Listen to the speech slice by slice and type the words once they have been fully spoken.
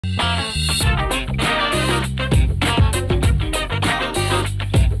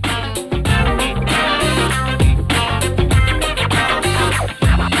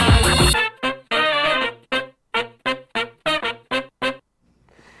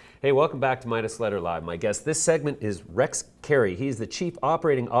Hey, welcome back to Midas Letter Live. My guest this segment is Rex Kary. He's the Chief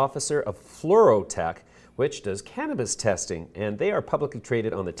Operating Officer of FluroTech, which does cannabis testing, and they are publicly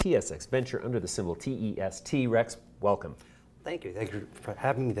traded on the TSX Venture under the symbol TEST. Rex, welcome. Thank you. Thank you for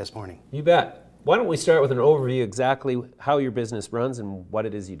having me this morning. You bet. Why don't we start with an overview exactly how your business runs and what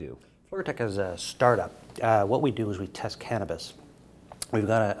it is you do? FluroTech is a startup. What we do is we test cannabis. We've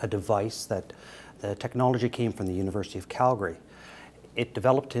got a device that the technology came from the University of Calgary. It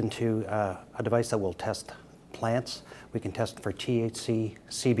developed into a device that will test plants. We can test for THC,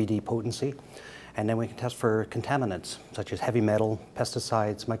 CBD potency, and then we can test for contaminants such as heavy metal,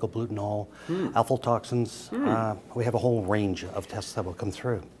 pesticides, mycoblutanol, aflatoxins. We have a whole range of tests that will come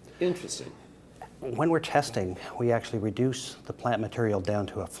through. Interesting. When we're testing, we actually reduce the plant material down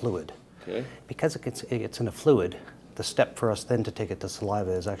to a fluid. Okay. Because it's in a fluid, the step for us then to take it to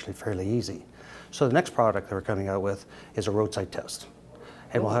saliva is actually fairly easy. So the next product that we're coming out with is a roadside test.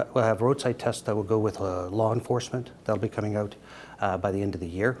 And we'll have roadside tests that will go with law enforcement. That'll be coming out by the end of the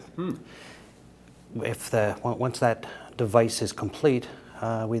year. Once that device is complete,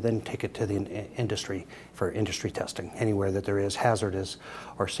 we then take it to the industry for industry testing, anywhere that there is hazardous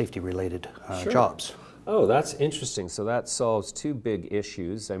or safety-related jobs. Oh, that's interesting. So that solves two big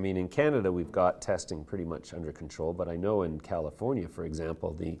issues. I mean, in Canada, we've got testing pretty much under control, but I know in California, for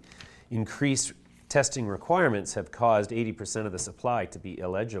example, the increased testing requirements have caused 80% of the supply to be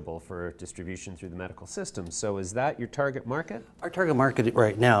illegible for distribution through the medical system. So is that your target market? Our target market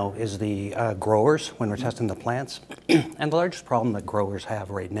right now is the growers when we're testing the plants. And the largest problem that growers have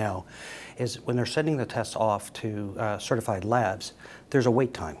right now is when they're sending the tests off to certified labs, there's a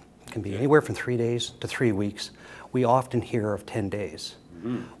wait time. It can be anywhere from 3 days to 3 weeks. We often hear of 10 days.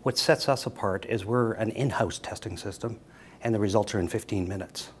 What sets us apart is we're an in-house testing system, and the results are in 15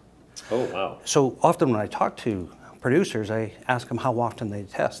 minutes. Oh, wow. So often when I talk to producers, I ask them how often they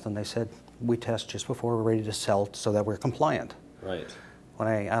test, and they said, we test just before we're ready to sell so that we're compliant. Right. When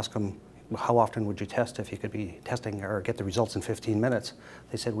I ask them, how often would you test if you could be testing or get the results in 15 minutes,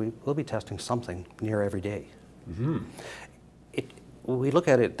 they said, we'll be testing something near every day. We look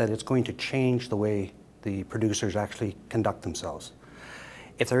at it that it's going to change the way the producers actually conduct themselves.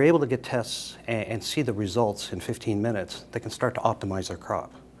 If they're able to get tests and see the results in 15 minutes, they can start to optimize their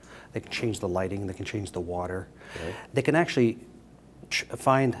crop. They can change the lighting, they can change the water. Okay. They can actually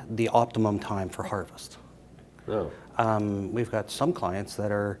find the optimum time for harvest. Oh. We've got some clients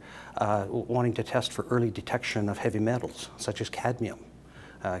that are wanting to test for early detection of heavy metals, such as cadmium.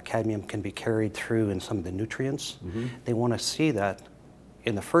 Cadmium can be carried through in some of the nutrients. They want to see that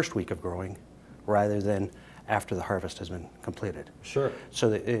in the first week of growing rather than after the harvest has been completed. Sure.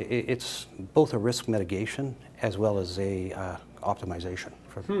 So it's both a risk mitigation as well as a optimization.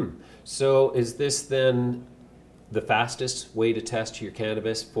 So is this then the fastest way to test your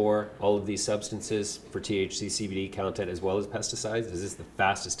cannabis for all of these substances, for THC, CBD content, as well as pesticides? Is this the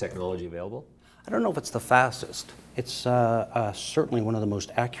fastest technology available? I don't know if it's the fastest. It's certainly one of the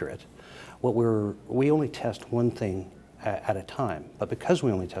most accurate. We only test one thing at a time, but because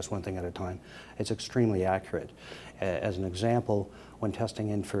we only test one thing at a time, it's extremely accurate. As an example, when testing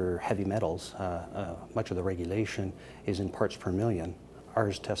in for heavy metals, much of the regulation is in parts per million.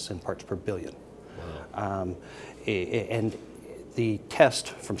 Ours tests in parts per billion. Wow. And the test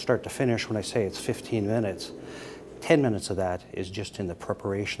from start to finish, when I say it's 15 minutes, 10 minutes of that is just in the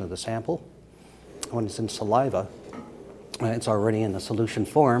preparation of the sample. When it's in saliva, it's already in the solution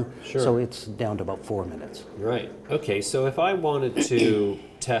form, so it's down to about 4 minutes. Right. Okay, so if I wanted to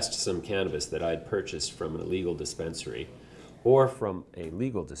test some cannabis that I'd purchased from an illegal dispensary or from a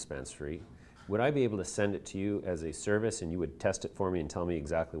legal dispensary, would I be able to send it to you as a service and you would test it for me and tell me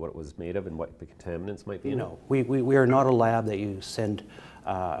exactly what it was made of and what the contaminants might be in it? No, we are not a lab that you send,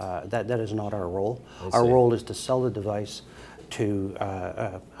 that is not our role. Our role is to sell the device to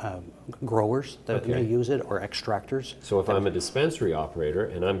growers that may use it or extractors. So if I'm a dispensary operator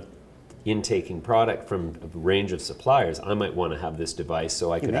and I'm intaking product from a range of suppliers, I might want to have this device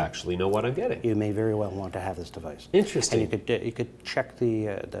so I could actually know what I'm getting. You may very well want to have this device. Interesting. And you could check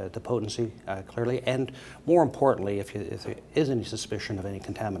the potency clearly, and more importantly, if there is any suspicion of any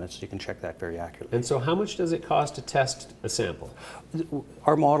contaminants, you can check that very accurately. And so how much does it cost to test a sample?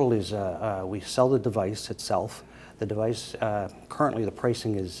 Our model is we sell the device itself. The device, currently the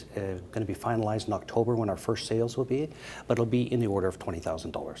pricing is going to be finalized in October when our first sales will be, but it'll be in the order of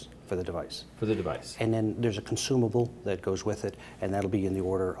 $20,000 for the device. For the device. And then there's a consumable that goes with it, and that'll be in the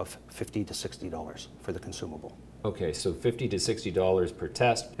order of $50 to $60 for the consumable. Okay, so $50 to $60 per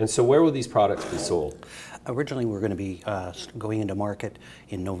test. And so where will these products be sold? Originally, we're going to be going into market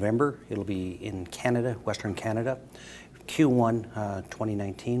in November. It'll be in Canada, Western Canada. Q1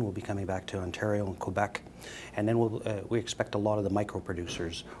 2019, we'll be coming back to Ontario and Quebec, and then we expect a lot of the micro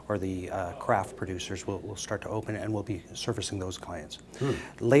producers or the craft producers will start to open, and we'll be servicing those clients.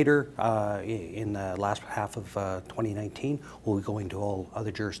 Later, in the last half of 2019, we'll be going to all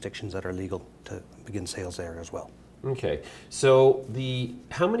other jurisdictions that are legal to begin sales there as well. Okay, so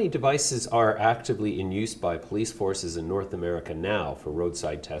how many devices are actively in use by police forces in North America now for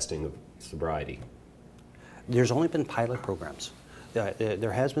roadside testing of sobriety? There's only been pilot programs.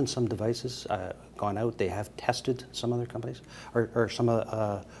 There has been some devices gone out. They have tested some other companies or some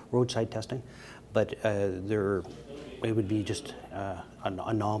roadside testing, but it would be just a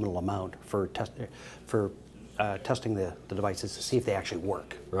nominal amount for testing the devices to see if they actually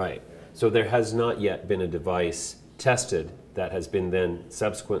work. Right. So there has not yet been a device tested that has been then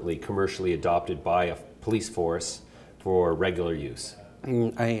subsequently commercially adopted by a police force for regular use.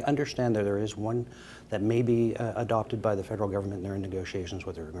 I understand that there is one that may be adopted by the federal government, and they're in negotiations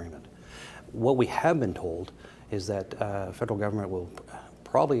with their agreement. What we have been told is that federal government will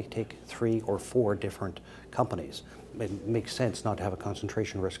probably take 3 or 4 different companies. It makes sense not to have a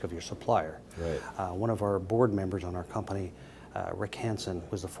concentration risk of your supplier. Right. One of our board members on our company, Rick Hansen,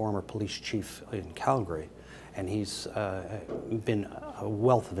 was the former police chief in Calgary, and he's been a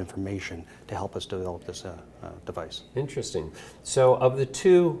wealth of information to help us develop this device. Interesting. So of the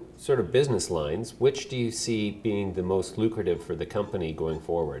 2 sort of business lines, which do you see being the most lucrative for the company going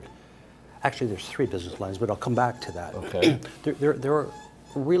forward? Actually, there's 3 business lines, but I'll come back to that. Okay. There are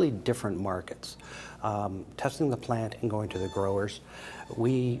really different markets. Testing the plant and going to the growers,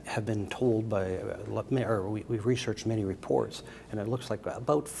 we have been told we've researched many reports, and it looks like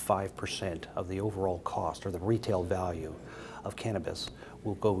about 5% of the overall cost or the retail value of cannabis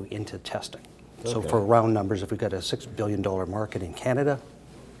will go into testing. Okay. So for round numbers, if we've got a $6 billion market in Canada,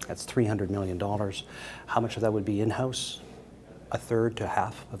 that's $300 million. How much of that would be in-house? A third to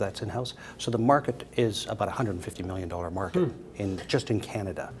half of that's in-house. So the market is about a $150 million market just in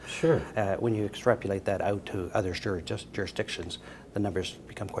Canada. Sure. When you extrapolate that out to other jurisdictions, the numbers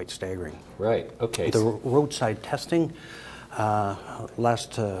become quite staggering. Right, okay. The roadside testing,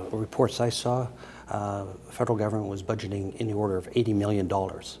 last reports I saw, federal government was budgeting in the order of $80 million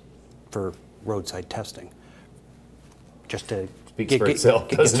for roadside testing. Just to Speaks for itself,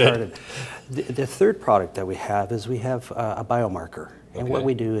 doesn't it? The third product that we have is a biomarker. And what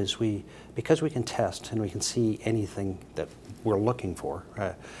we do is because we can test and we can see anything that we're looking for,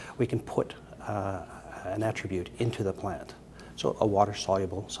 we can put an attribute into the plant. So a water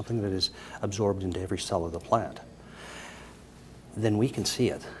soluble, something that is absorbed into every cell of the plant. Then we can see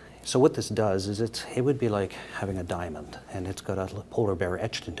it. So what this does is it would be like having a diamond, and it's got a polar bear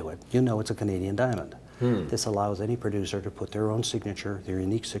etched into it. You know it's a Canadian diamond. This allows any producer to put their own signature, their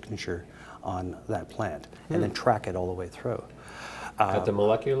unique signature, on that plant, and then track it all the way through. At the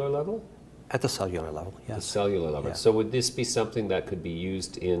molecular level? At the cellular level, yes. The cellular level. Yeah. So would this be something that could be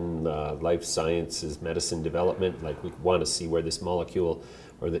used in life sciences, medicine development? Like we want to see where this molecule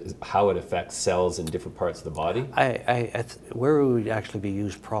or how it affects cells in different parts of the body? Where it would actually be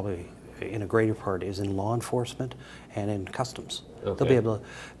used probably in a greater part is in law enforcement and in customs. Okay. They'll be able to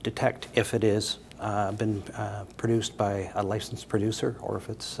detect if it is been produced by a licensed producer or if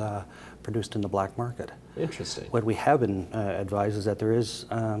it's produced in the black market. Interesting. What we have been advised is that there is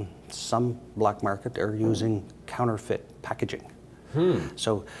some black market are using counterfeit packaging.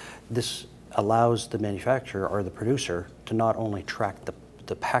 So this allows the manufacturer or the producer to not only track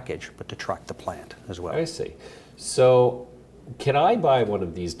the package, but to track the plant as well. I see. So can I buy one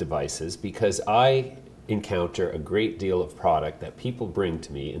of these devices because I encounter a great deal of product that people bring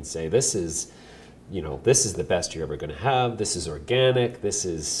to me and say, this is the best you're ever going to have, this is organic, this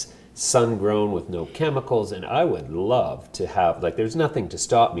is sun-grown with no chemicals, and I would love to have, there's nothing to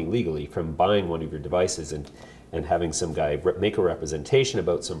stop me legally from buying one of your devices and having some guy make a representation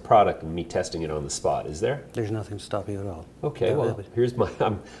about some product and me testing it on the spot, is there? There's nothing to stop you at all. Okay, well, here's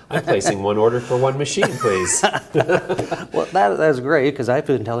I'm placing one order for one machine, please. Well, that's great, because I've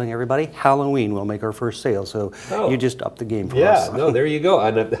been telling everybody Halloween will make our first sale, so you just upped the game for us. Yeah, no, there you go.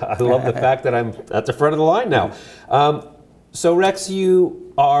 And I love the fact that I'm at the front of the line now. So Rex,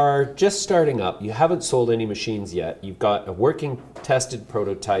 you are just starting up. You haven't sold any machines yet. You've got a working, tested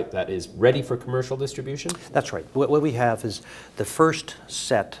prototype that is ready for commercial distribution? That's right. What we have is the first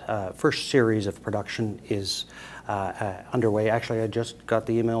series of production is underway. Actually, I just got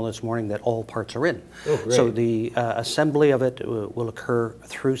the email this morning that all parts are in. Oh, great. So the assembly of it will occur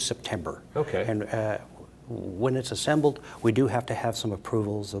through September. Okay. And when it's assembled, we do have to have some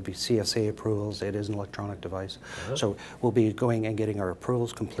approvals. There'll be CSA approvals. It is an electronic device. So we'll be going and getting our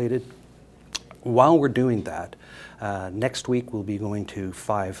approvals completed. While we're doing that, next week we'll be going to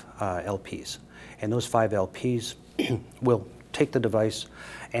 5 LPs. And those 5 LPs will take the device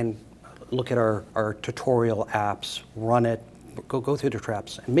and look at our tutorial apps, run it, go through the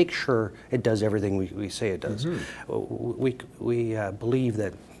traps, and make sure it does everything we say it does. We believe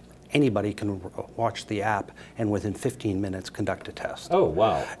that anybody can watch the app and within 15 minutes conduct a test. Oh,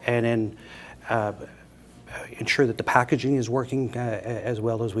 wow. And then ensure that the packaging is working as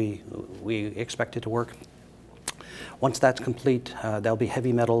well as we expect it to work. Once that's complete, there'll be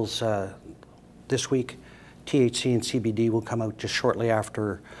heavy metals this week. THC and CBD will come out just shortly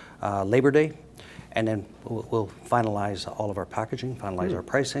after Labor Day. And then we'll finalize all of our packaging, finalize our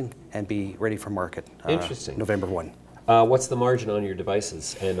pricing, and be ready for market Interesting. November 1. What's the margin on your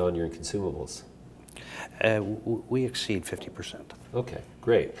devices and on your consumables? We exceed 50%. Okay,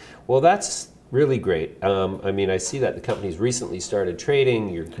 great. Well, that's really great. I mean, I see that the company's recently started trading,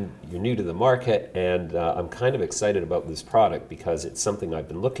 you're new to the market, and I'm kind of excited about this product because it's something I've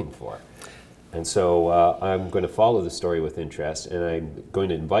been looking for. And so I'm going to follow the story with interest, and I'm going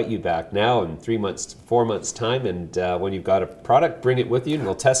to invite you back now in 4 months time, and when you've got a product, bring it with you and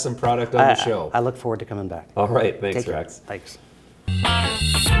we'll test some product on the show. I look forward to coming back. All right, thanks, Rex. Thanks.